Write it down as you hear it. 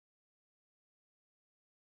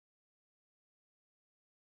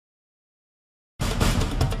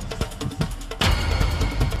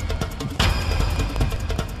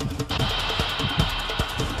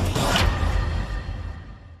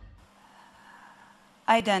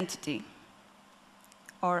identity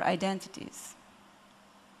or identities.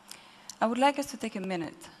 I would like us to take a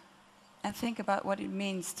minute and think about what it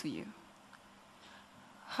means to you.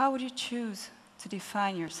 How would you choose to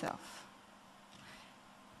define yourself?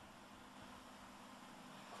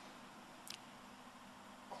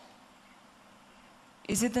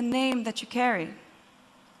 Is it the name that you carry?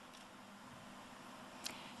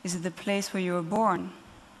 Is it the place where you were born?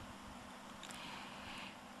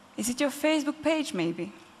 Is it your Facebook page,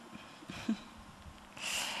 maybe?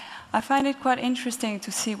 I find it quite interesting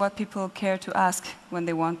to see what people care to ask when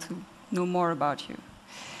they want to know more about you.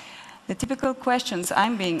 The typical questions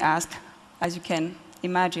I'm being asked, as you can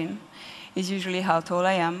imagine, is usually how tall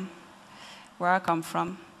I am, where I come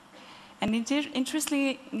from, and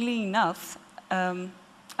interestingly enough,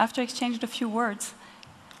 after exchanging a few words,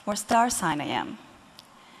 what star sign I am.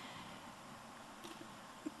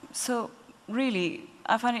 So really,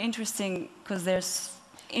 I find it interesting because there's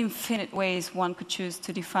infinite ways one could choose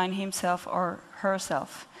to define himself or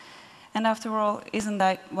herself. And after all, isn't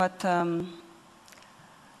that what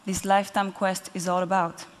this lifetime quest is all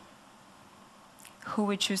about? Who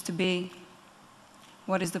we choose to be,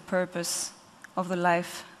 what is the purpose of the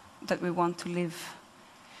life that we want to live,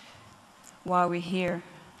 why we're here,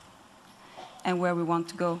 and where we want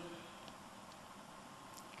to go.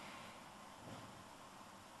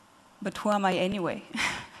 But who am I anyway?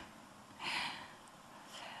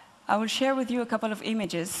 I will share with you a couple of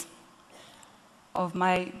images of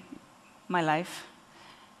my life.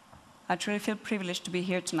 I truly feel privileged to be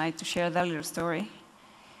here tonight to share that little story.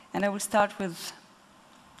 And I will start with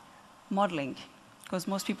modeling, because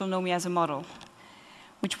most people know me as a model,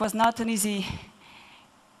 which was not an easy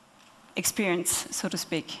experience, so to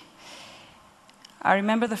speak. I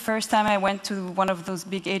remember the first time I went to one of those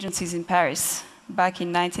big agencies in Paris, back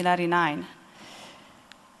in 1999.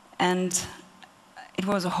 And it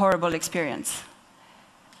was a horrible experience.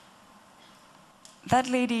 That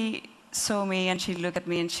lady saw me and she looked at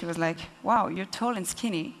me and she was like, wow, you're tall and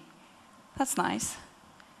skinny. That's nice.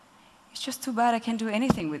 It's just too bad I can't do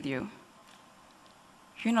anything with you.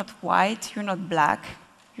 You're not white, you're not black,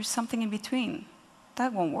 you're something in between.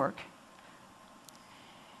 That won't work.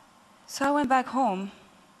 So I went back home,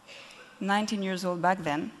 19 years old back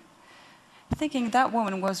then, thinking that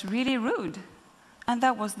woman was really rude. And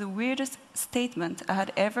that was the weirdest statement I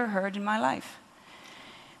had ever heard in my life.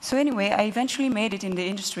 So anyway, I eventually made it in the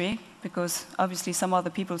industry, because obviously some other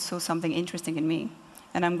people saw something interesting in me,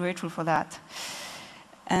 and I'm grateful for that.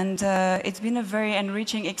 And it's been a very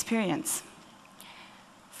enriching experience.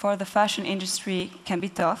 For the fashion industry can be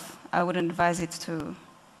tough. I wouldn't advise it to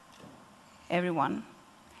everyone.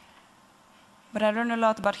 But I learned a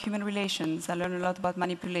lot about human relations. I learned a lot about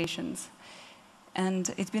manipulations.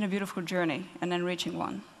 And it's been a beautiful journey, an enriching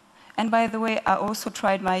one. And by the way, I also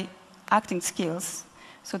tried my acting skills.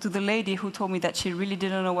 So to the lady who told me that she really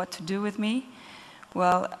didn't know what to do with me,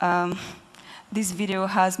 well, this video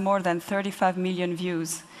has more than 35 million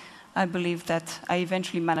views. I believe that I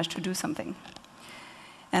eventually managed to do something.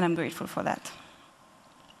 And I'm grateful for that.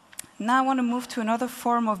 Now I want to move to another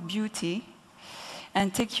form of beauty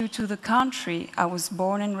and take you to the country I was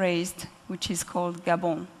born and raised, which is called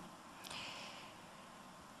Gabon.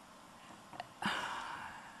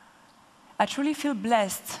 I truly feel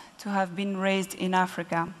blessed to have been raised in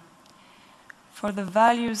Africa, for the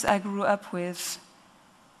values I grew up with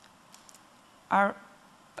are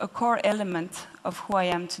a core element of who I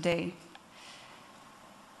am today.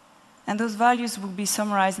 And those values will be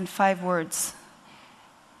summarized in 5 words.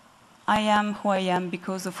 I am who I am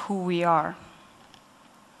because of who we are.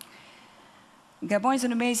 Gabon is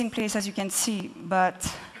an amazing place, as you can see,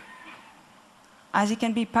 but as it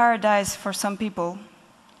can be paradise for some people,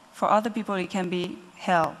 for other people it can be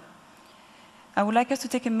hell. I would like us to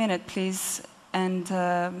take a minute, please, and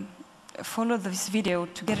follow this video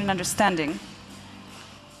to get an understanding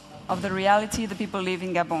of the reality the people live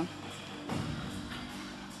in Gabon.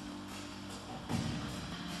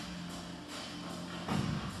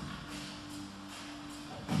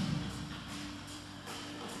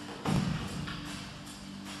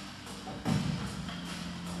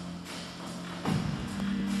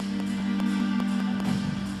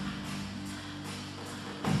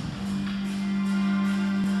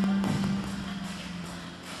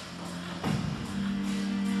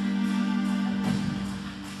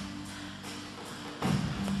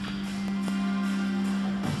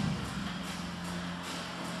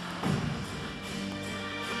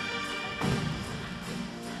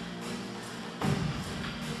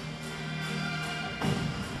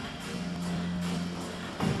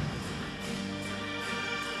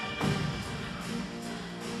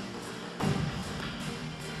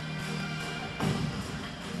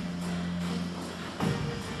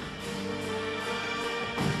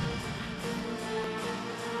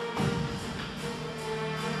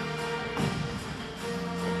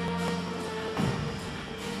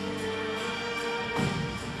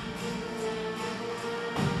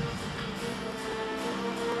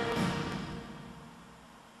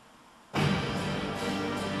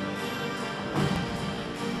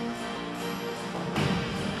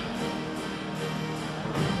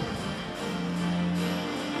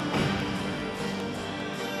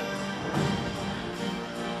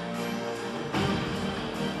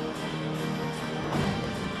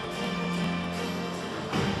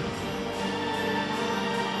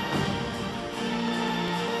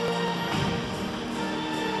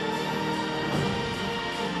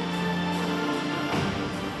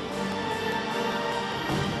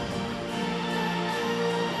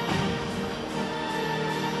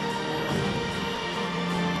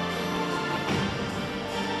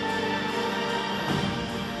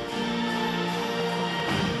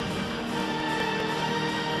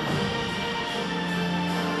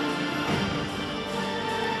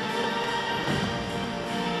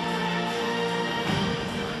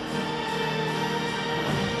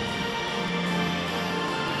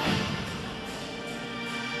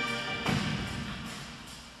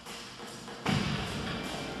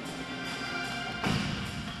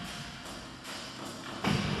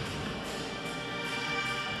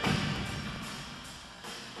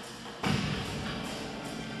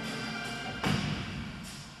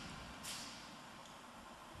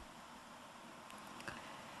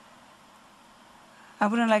 I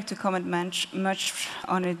wouldn't like to comment much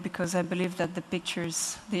on it because I believe that the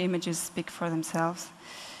pictures, the images speak for themselves.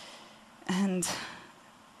 And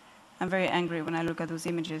I'm very angry when I look at those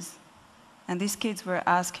images. And these kids were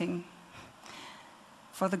asking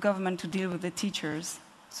for the government to deal with the teachers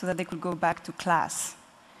so that they could go back to class.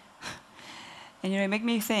 And it made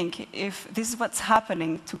me think, if this is what's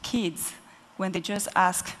happening to kids when they just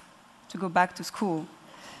ask to go back to school,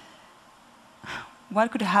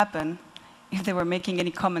 what could happen if they were making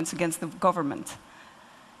any comments against the government,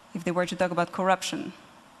 if they were to talk about corruption,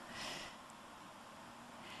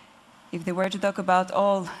 if they were to talk about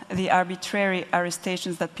all the arbitrary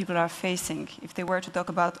arrestations that people are facing, if they were to talk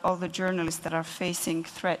about all the journalists that are facing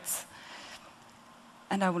threats.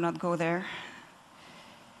 And I will not go there.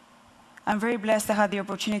 I'm very blessed I had the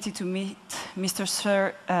opportunity to meet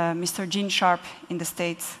Mr. Gene Sharp in the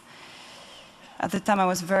States. At the time, I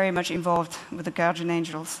was very much involved with the Guardian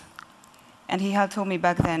Angels. And he had told me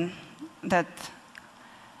back then that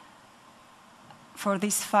for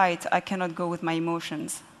this fight, I cannot go with my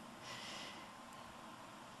emotions.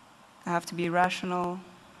 I have to be rational.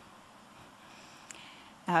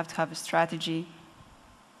 I have to have a strategy.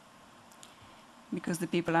 Because the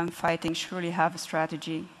people I'm fighting surely have a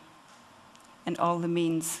strategy. And all the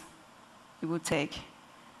means it would take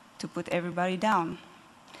to put everybody down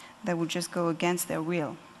that would just go against their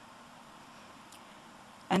will.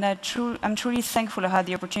 And I'm truly thankful I had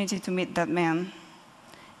the opportunity to meet that man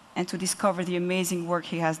and to discover the amazing work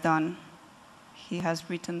he has done. He has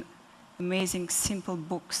written amazing, simple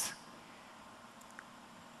books,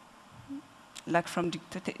 like From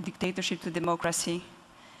Dictatorship to Democracy,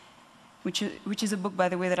 which is a book, by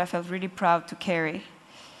the way, that I felt really proud to carry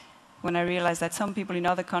when I realized that some people in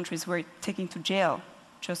other countries were taken to jail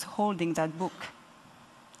just holding that book,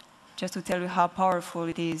 just to tell you how powerful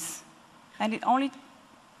it is. And it only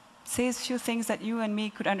says a few things that you and me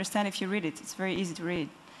could understand if you read it. It's very easy to read.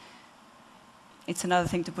 It's another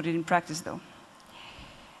thing to put it in practice, though.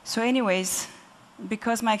 So anyways,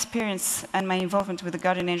 because my experience and my involvement with the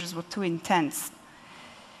Guardian Angels were too intense,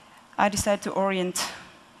 I decided to orient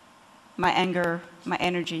my anger, my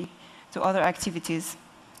energy, to other activities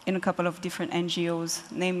in a couple of different NGOs,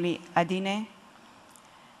 namely ADINE,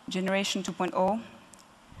 Generation 2.0,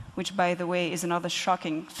 which, by the way, is another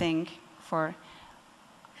shocking thing for...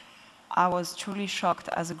 I was truly shocked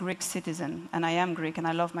as a Greek citizen, and I am Greek, and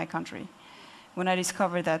I love my country, when I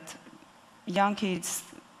discovered that young kids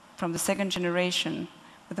from the second generation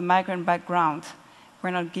with a migrant background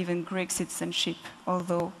were not given Greek citizenship,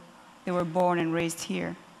 although they were born and raised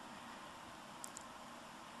here.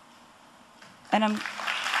 And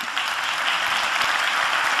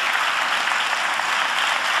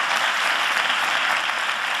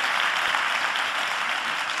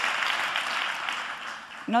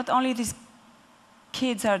not only these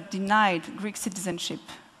kids are denied Greek citizenship,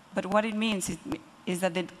 but what it means is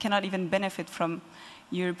that they cannot even benefit from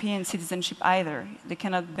European citizenship either. They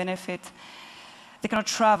cannot benefit, they cannot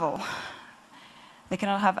travel, they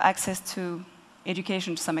cannot have access to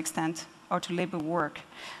education to some extent, or to labor work,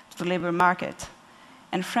 to the labor market.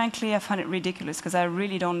 And frankly, I find it ridiculous, because I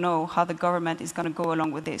really don't know how the government is going to go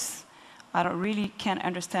along with this. I really can't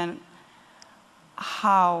understand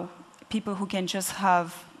how people who can just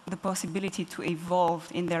have the possibility to evolve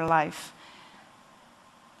in their life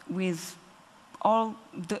with all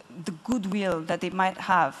the goodwill that they might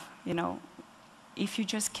have, if you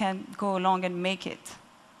just can't go along and make it,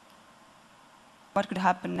 what could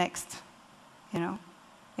happen next,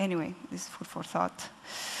 Anyway, this is food for thought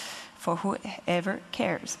for whoever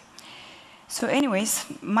cares. So anyways,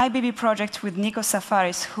 my baby project with Nico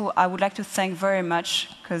Safaris, who I would like to thank very much,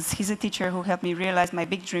 because he's a teacher who helped me realize my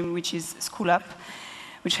big dream, which is School Up,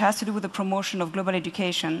 which has to do with the promotion of global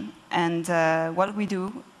education. And what we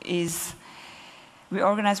do is we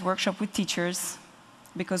organize workshops with teachers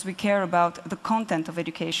because we care about the content of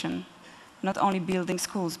education, not only building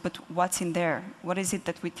schools, but what's in there. What is it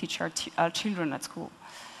that we teach our children at school?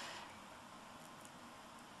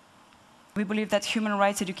 We believe that human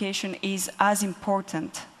rights education is as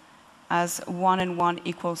important as 1 and 1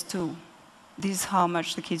 equals 2. This is how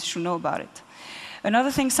much the kids should know about it. Another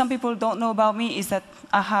thing some people don't know about me is that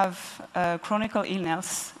I have a chronic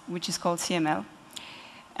illness, which is called CML.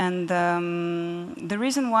 And the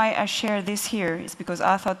reason why I share this here is because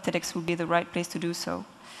I thought TEDx would be the right place to do so.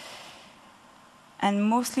 And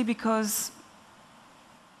mostly because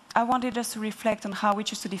I wanted us to reflect on how we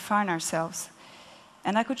choose to define ourselves.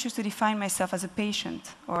 And I could choose to define myself as a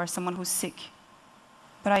patient or someone who's sick,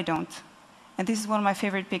 but I don't. And this is one of my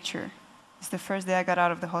favorite pictures. It's the first day I got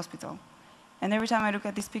out of the hospital. And every time I look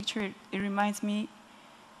at this picture, it reminds me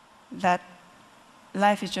that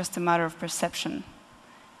life is just a matter of perception,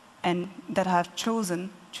 and that I have chosen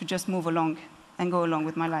to just move along and go along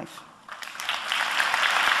with my life.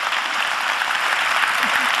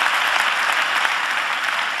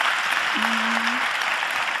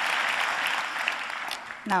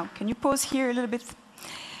 Now, can you pause here a little bit?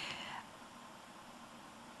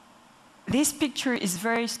 This picture is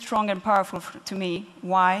very strong and powerful to me.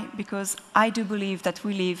 Why? Because I do believe that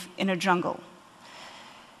we live in a jungle.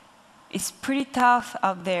 It's pretty tough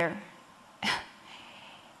out there.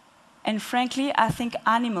 And frankly, I think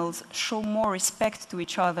animals show more respect to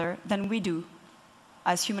each other than we do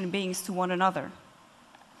as human beings to one another.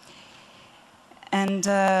 And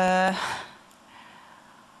I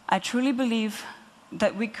truly believe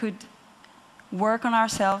that we could work on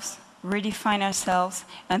ourselves, redefine ourselves,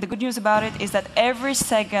 and the good news about it is that every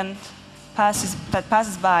second that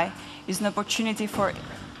passes by is an opportunity for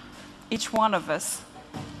each one of us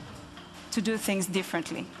to do things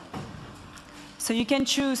differently. So you can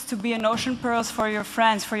choose to be an ocean pearls for your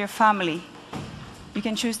friends, for your family. You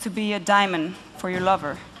can choose to be a diamond for your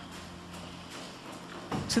lover.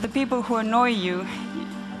 To the people who annoy you,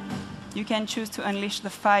 you can choose to unleash the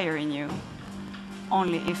fire in you,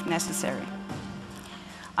 only if necessary.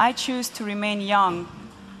 I choose to remain young,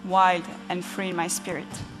 wild, and free in my spirit.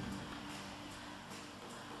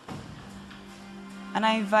 And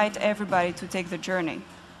I invite everybody to take the journey,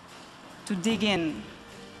 to dig in.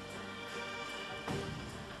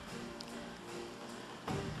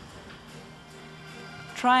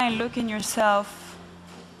 Try and look in yourself.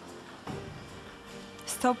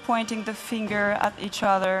 Stop pointing the finger at each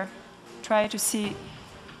other. Try to see,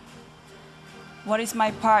 what is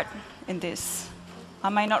my part in this?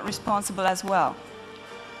 Am I not responsible as well?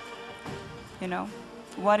 You know,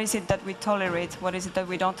 what is it that we tolerate? What is it that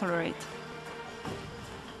we don't tolerate?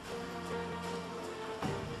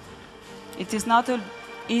 It is not an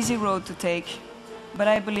easy road to take, but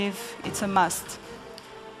I believe it's a must.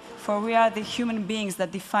 For we are the human beings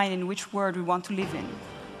that define in which world we want to live in.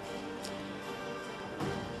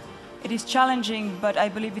 It is challenging, but I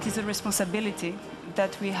believe it is a responsibility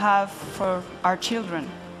that we have for our children.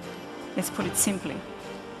 Let's put it simply.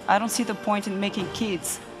 I don't see the point in making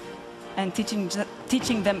kids and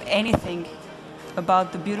teaching them anything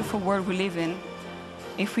about the beautiful world we live in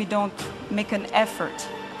if we don't make an effort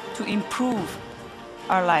to improve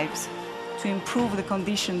our lives, to improve the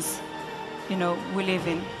conditions, we live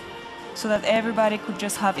in, so that everybody could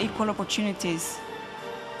just have equal opportunities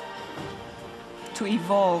to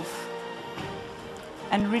evolve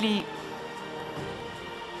and really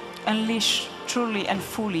unleash truly and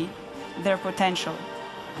fully their potential.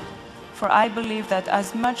 For I believe that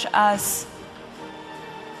as much as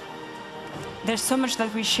there's so much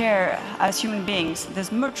that we share as human beings,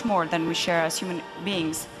 there's much more than we share as human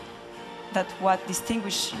beings, that what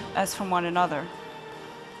distinguishes us from one another.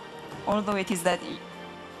 Although it is that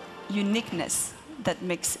uniqueness that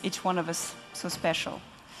makes each one of us so special.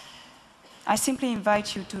 I simply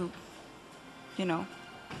invite you to,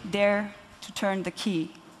 dare to turn the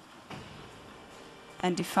key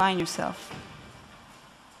and define yourself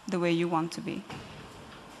the way you want to be.